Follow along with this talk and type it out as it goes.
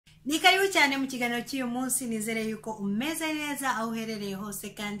Ni karibu cyane mu kiganiro cy'uyu munsi, nizere yuko umeze neza aho uherereye hose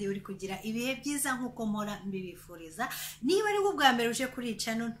kandi uri kugira ibihe byiza nkuko mpora mbibifuriza. Niba ari bwa mbere uje kuri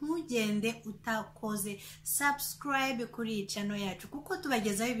channel, ntugende utakoze subscribe kuri channel yacu kuko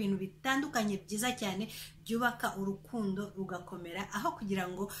tubagezaho ibintu bitandukanye byiza cyane byubaka urukundo rugakomera aho kugira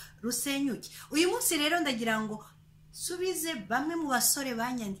ngo rusenyuke. Uyu munsi rero ndagira ngo subize bamwe mu basore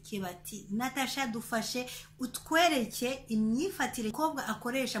banyandikiye bati Natasha dufashe utwereke imyifatire umukobwa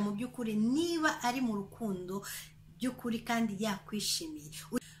akoresha mu by'ukuri niba ari mu rukundo by'ukuri kandi yakwishimiye.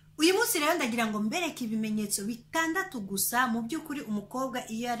 Uyu munsi rero ndagira ngo mbereke ibimenyetso bitandatu gusa mu by'ukuri umukobwa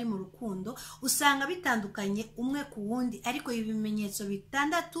iyo ari mu rukundo usanga bitandukanye umwe ku wundi, ariko ibi bimenyetso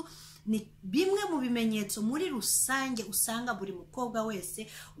bitandatu ni bimwe mu bimenyetso muri rusange usanga buri mukobwa wese,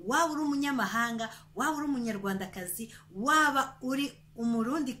 waba uri umunyamahanga, waba uri umunyarwandakazi, waba uri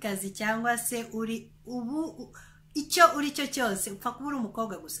umurundikazi cyangwa se uri icyo uri cyo cyose, upfa kuba uri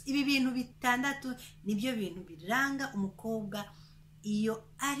umukobwa gusa. Ibi bintu bitandatu nibyo bintu biranga umukobwa iyo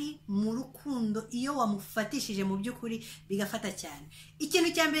ari mu rukundo, iyo wamufatishije mu by'ukuri bigafata cyane.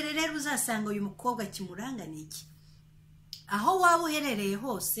 Ikintu cya mbere rero uzasanga uyu mukobwa kimuranga ni iki: aho waba uherereye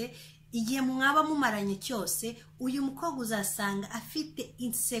hose, igihe mwaba mumaranye cyose, uyu mukobwa uzasanga afite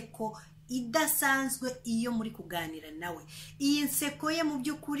inseko idasanzwe iyo muri kuganira nawe. Iyi nseko ye mu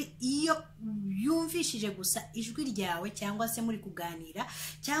by'ukuri iyo yumvishije gusa ijwi ryawe cyangwa se muri kuganira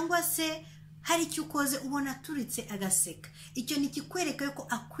cyangwa se hari icyo ukoze ubona turitse agaseka, icyo ni kikwereka yuko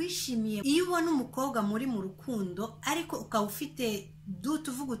akwishimiye. Iyo ubona umukobwa muri mu rukundo ariko ukaba ufite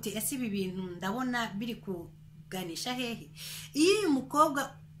tuvuga uti ese ibi bintu ndabona biri kuganisha hehe, iyo uyu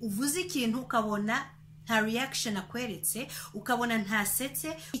mukobwa uvuze ikintu ukabona nta reaction akweretse, ukabona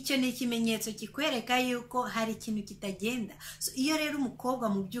ntasetse, icyo ni ikimenyetso kikwereka yuko hari ikintu kitagenda. Iyo rero umukobwa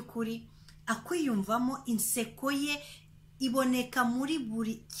mu by'ukuri akwiyumvamo, inseko ye iboneka muri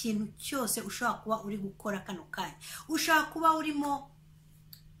buri kintu cyose ushobora kuba uri gukora kano kanya. Ushobora kuba urimo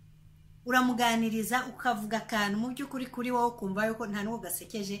uramuganiriza ukavuga akantu mu by'ukuri kuri wowe ukumva yuko nta n'uwo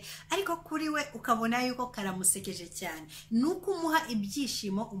gasekeje, ariko kuri we ukabona yuko karamusekeje cyane. Nuko umuha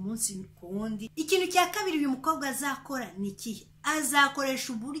ibyishimo umunsi ku wundi. Ikintu cya kabiri uyu mukobwa azakora ni ikihe: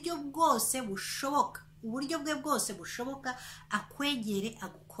 azakoresha uburyo bwose bushoboka, uburyo bwe bwose bushoboka akwegere,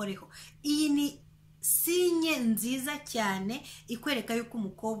 agukoreho. Iyi ni sinye nziza cyane ikwereka yuko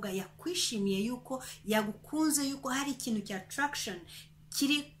umukobwa yakwishimiye, yuko yagukunze, yuko hari ikintu cya attraction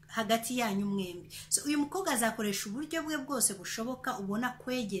kiri hagati yanyu mwembi. Uyu mukobwa azakoresha uburyo bwe bwose bushoboka, ubona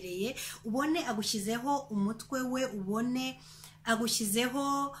kwegereye, ubone agushyizeho umutwe we, ubone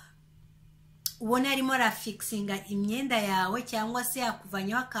agushyizeho, ubone arimo rafixinga imyenda yawe cyangwa se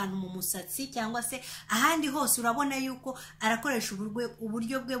akuvanyaho akantu mu musatsi cyangwa se ahandi hose. Urabona yuko arakoresha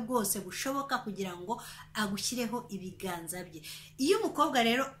uburyo bwe bwose bushoboka kugira ngo agushyireho ibiganza bye. Iyo umukobwa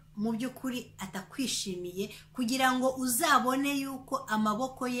rero mu by'ukuri atakwishimiye, kugira ngo uzabone yuko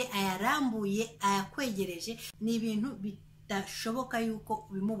amaboko ye ayarambuye ayakwegereje, ni ibintu bidashoboka yuko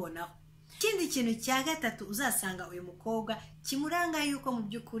ubimubonaho. Ikindi kintu cya gatatu uzasanga uyu mukobwa kimuranga yuko mu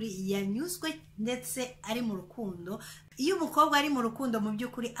by'ukuri yanyuzwe ndetse ari mu rukundo. Iyo umukobwa ari mu rukundo mu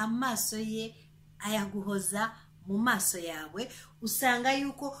by'ukuri amaso ye ayaguhoza mu maso yawe, usanga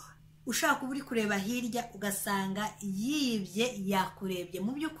yuko ushaka kuba uri kureba hirya ugasanga yibye yakurebye,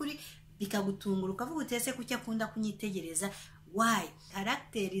 mu by'ukuri bikagutungura, ukavuga uti ese kuki akunda kunyitegereza. Why?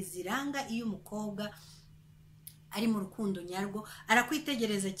 Karakteri ziranga iyo umukobwa ari mu rukundo nyarwo,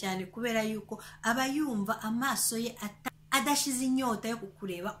 arakwitegereza cyane kubera yuko aba yumva amaso ye adashize inyota yo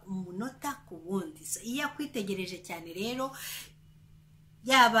kukureba umunota ku wundi. Iyo akwitegereje cyane rero,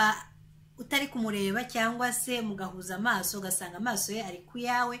 yaba utari kumureba cyangwa se mugahuza amaso ugasanga amaso ye ari ku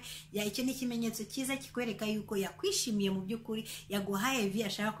yawe, icyo ni ikimenyetso cyiza kikwereka yuko yakwishimiye mu by'ukuri, yaguhaye vi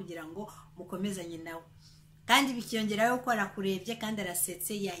ashaka kugira ngo mukomezanye nawe, kandi bikiyongeraho ko arakurebye kandi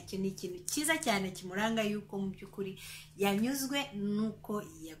arasetse. Icyo ni ikintu cyiza cyane kimuranga yuko mu by'ukuri yanyuzwe nuko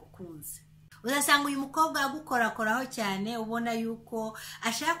yagukunze. Uzasanga uyu mukobwa agukorakoraho cyane, ubona yuko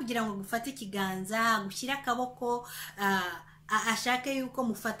ashaka kugira ngo agufate ikiganza, agushyire akaboko, ashake yuko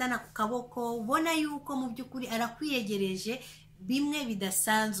mufatana ku kaboko. Ubona yuko mu by'ukuri arakwiyegereje bimwe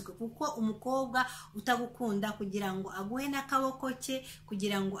bidasanzwe, kuko umukobwa utagukunda kugira ngo aguhe n'akaboko cye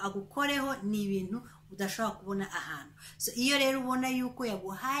kugira ngo agukoreho ni ibintu udashobora kubona ahantu. Iyo rero ubona yuko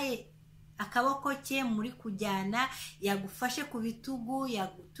yaguhaye akaboko cye, muri kujyana, yagufashe ku bitugu,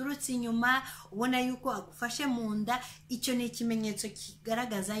 yaguturutse inyuma, ubona yuko agufashe mu nda, icyo ni ikimenyetso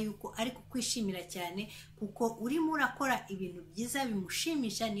kigaragaza yuko ari kukwishimira cyane, kuko urimo urakora ibintu byiza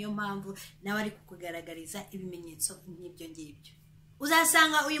bimushimisha. Niyo mpamvu nawe ari kukugaragariza ibimenyetso nk'ibyo ngibyo.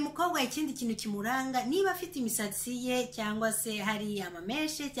 uzasanga uyu mukobwa ikindi kintu kimuranga, niba afite imisatsi ye cyangwa se hari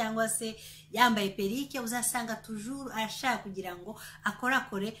amameshe cyangwa se yambaye perike, uzasanga toujours ashaka kugira ngo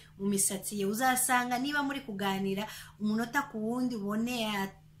akorakore mu misatsi ye. Uzasanga niba muri kuganira umunota ku wundi ubone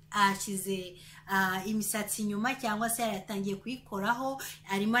ashize imisatsi inyuma cyangwa se yatangiye kuyikoraho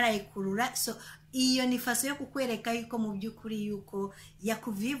arimo arayikurura. So iyo ni faso yo kukwereka yuko mu by'ukuri yuko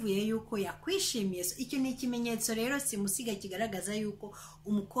yakuvivuye, yuko yakwishimiye. So icyo ni ikimenyetso rero simusiga kigaragaza yuko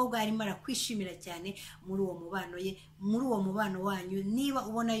umukobwa arimo arakwishimira cyane muri uwo mubano ye, muri uwo mubano wanyu, niba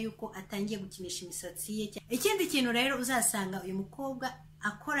ubona yuko atangiye gukinisha imisatsi ye. Ikindi kintu rero uzasanga uyu mukobwa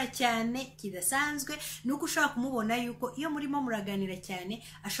akora cyane kidasanzwe nuko ushobora kumubona yuko iyo murimo muraganira cyane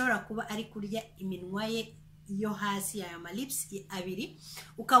ashobora kuba ari kurya iminwa ye yo hasi ya lips abiri,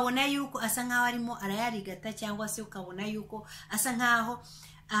 ukabona yuko asa nkaho arimo arayarigata, cyangwa se ukabona yuko asa nkaho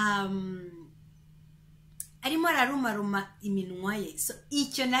arimo ararumaruma iminwa ye. So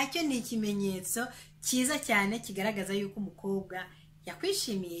icyo nacyo ni ikimenyetso cyiza cyane kigaragaza yuko umukobwa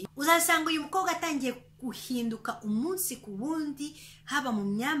yakwishimiye. Uzasanga uyu mukobwa atangiye guhinduka umunsi ku wundi, haba mu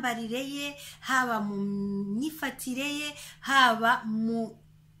myambarire ye, haba mu myifatire ye, haba mu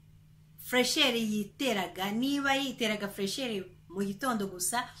freshere yiteraga. Niba yiteraga freshere mu gitondo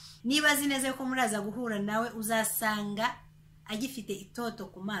gusa, niba azi neza ko muraza guhura nawe, uzasanga agifite itoto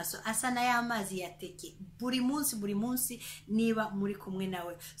ku maso, asa na ya mazi yateke buri munsi niba muri kumwe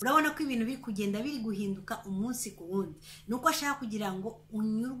nawe. Urabona ko ibintu biri kugenda biri guhinduka umunsi ku wundi, nuko ashaka kugira ngo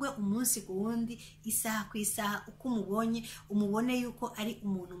unyurwe umunsi ku wundi, isaha ku isaha, uko umubone yuko ari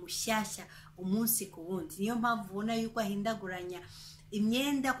umuntu mushyashya umunsi ku wundi. Niyo mpamvu ubona yuko ahindaguranya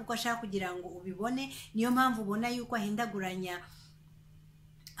imyenda, kuko ashaka kugira ngo ubibone. Niyo mpamvu ubona yuko ahindaguranya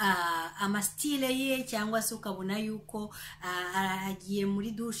amastile ye, cyangwa se ukabona yuko agiye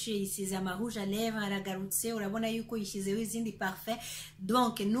muri douche yisize amarouge à lèvres, aragarutse urabona yuko yishyizeho izindi parfum.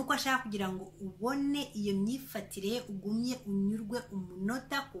 Donc nuko ashaka kugira ngo ubone iyo myifatire, ugumye unyurwe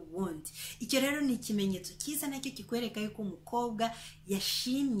umunota ku wundi. Icyo rero ni ikimenyetso cyiza nacyo kikwereka yuko umukobwa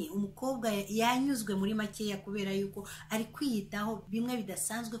yashimye, umukobwa yanyuzwe muri makeya, kubera yuko ari kwiyitaho bimwe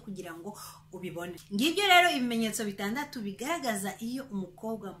bidasanzwe kugira ngo ubibone. Ngibyo rero ibimenyetso bitandatu bigaragaza iyo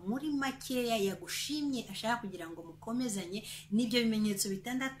umukobwa muri makeya yagushimye, ashaka kugira ngo mukomezanye. Nibyo bimenyetso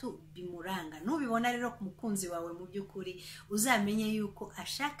bitandatu bimuranga. Nubibona rero ku mukunzi wawe, mu by'ukuri uzamenye yuko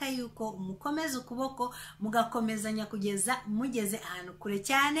ashaka yuko mukomeza ukuboko mugakomezanya kugeza mugeze ahantu kure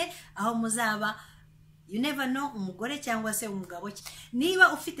cyane, aho muzaba you never know, umugore cyangwa se umugabo.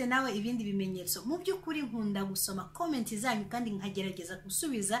 Niba ufite nawe ibindi bimenyetso, mu by'ukuri nkunda gusoma comment zanyu kandi nkagerageza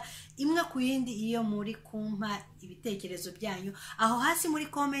gusubiza imwe ku yindi iyo muri kumpa ibitekerezo byanyu. Aho hasi muri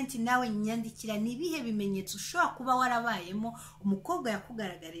comment nawe nyandikira nibihe bimenyetso ushobora kuba warabayemo umukobwa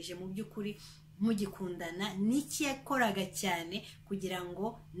yakugaragarije mu by'ukuri mugikundana, niki yakoraga cyane kugira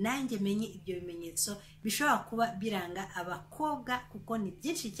ngo nanjye menye ibyo bimenyetso bishobora kuba biranga abakobwa, kuko ni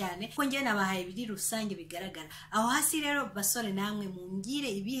byinshi cyane, kuko ngewe nabahaye biri rusange bigaragara. Aho hasi rero basore namwe mungire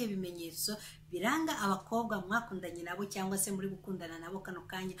ibihe bimenyetso biranga abakobwa mwakundanye nabo cyangwa se muri gukundana nabo kano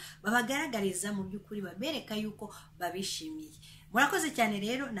kanya, babagaragariza mu by'ukuri, babereka yuko babishimiye. Murakoze cyane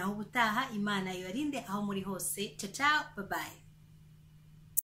rero, naho ubutaha, Imana ibarinde aho muri hose. Ciao, bye bye.